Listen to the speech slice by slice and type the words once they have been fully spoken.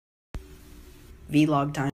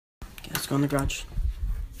Vlog time. Okay, let's go in the garage.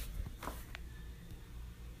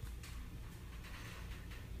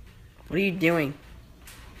 What are you doing?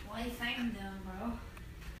 What do you think I'm doing, bro?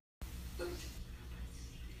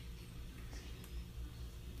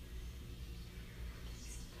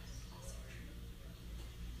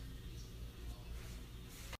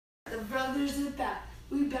 The brothers are back.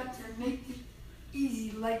 We about to make it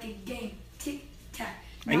easy like a game. Tick tack.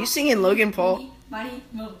 Are you singing Logan Paul? Money,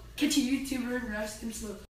 mo. Catch a YouTuber and roast him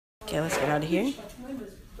slow. Okay, let's get out of here.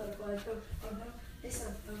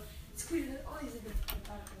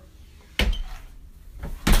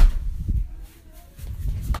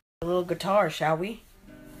 A little guitar, shall we?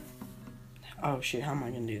 Oh shoot, how am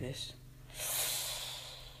I gonna do this?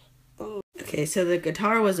 Oh. Okay, so the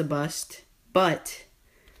guitar was a bust, but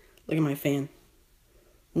look at my fan.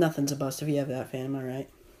 Nothing's a bust if you have that fan, am I right?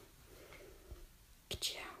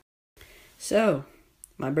 So,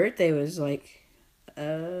 my birthday was like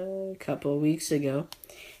a couple of weeks ago,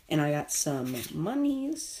 and I got some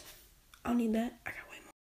monies. I don't need that. I got way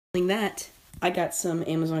more. That, I got some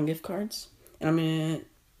Amazon gift cards, and I'm gonna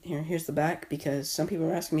here's the back because some people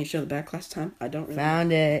were asking me to show the back last time. I don't really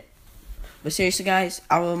found it. But seriously, guys,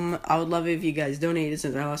 I would love it if you guys donated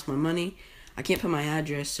since I lost my money. I can't put my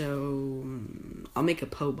address, so I'll make a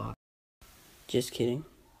PO box. Just kidding.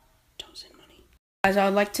 Don't send money. Guys, I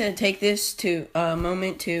would like to take this to a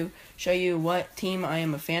moment to show you what team I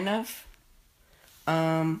am a fan of.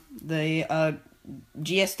 The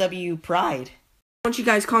GSW Pride. I don't want you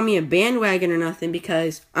guys call me a bandwagon or nothing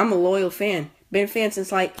because I'm a loyal fan. Been a fan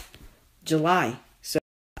since like July. So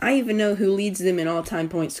I even know who leads them in all-time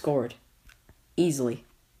points scored. Easily.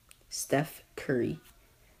 Steph Curry.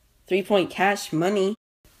 3-point cash money.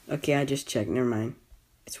 Okay, I just checked. Never mind.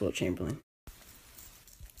 It's Will Chamberlain.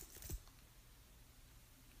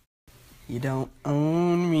 You don't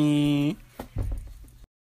own me.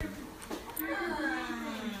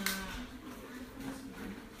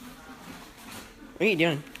 What are you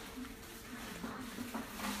doing?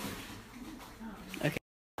 Okay.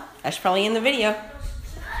 That's probably in the video.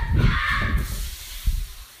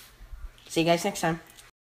 See you guys next time.